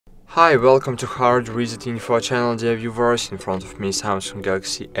Hi, welcome to HardReset.Info channel, dear viewers. In front of me Samsung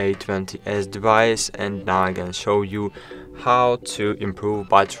Galaxy A20s device, and now I'm gonna show you how to improve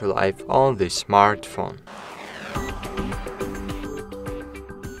battery life on this smartphone.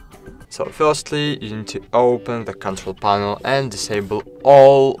 So firstly, you need to open the control panel and disable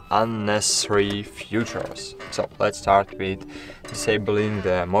all unnecessary features. So let's start with disabling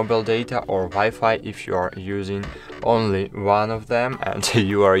the mobile data or Wi-Fi if you are using only one of them, and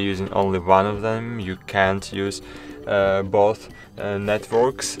you are using only one of them, you can't use both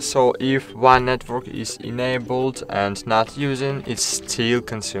networks. So if one network is enabled and not using, it's still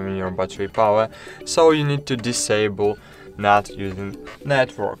consuming your battery power, so you need to disable not using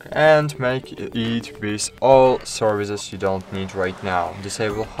network and make it with all services you don't need right now.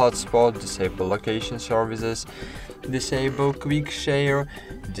 Disable hotspot, disable location services, disable quick share,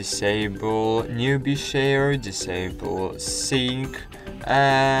 disable newbie share, disable sync,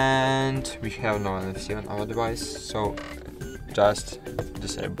 and we have no NFC on our device, so just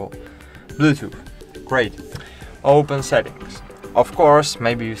disable Bluetooth. Great. Open settings. Of course,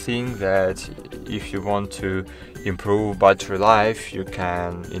 maybe you think that if you want to improve battery life, you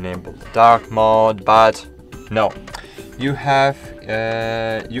can enable the dark mode, but no. You have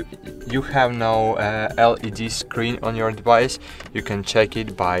no LED screen on your device. You can check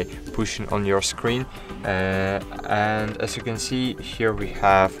it by pushing on your screen, and as you can see here, we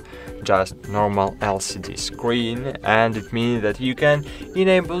have just normal LCD screen, and it means that you can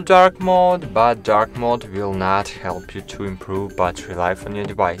enable dark mode, but dark mode will not help you to improve battery life on your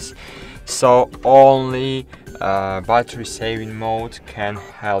device. So only battery saving mode can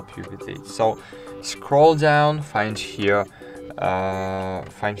help you with it. So scroll down, find here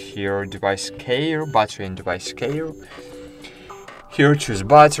device care, battery and device care. Here choose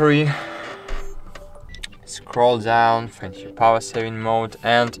battery. Scroll down, find your power saving mode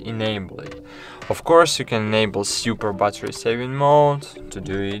and enable it. Of course, you can enable super battery saving mode. To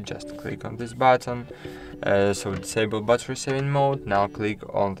do it, just click on this button. So disable battery saving mode. Now click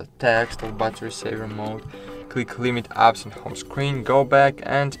on the text of battery saving mode. Click limit apps on home screen, go back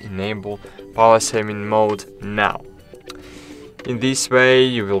and enable power saving mode now. In this way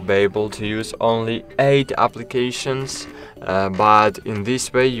you will be able to use only 8 applications, but in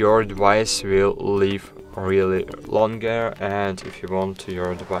this way your device will live really longer, and if you want to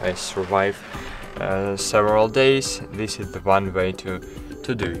your device survive several days, this is the one way to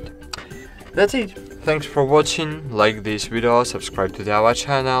do it. That's it. Thanks for watching. Like this video, subscribe to our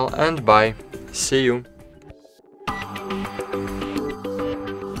channel, and bye. See you.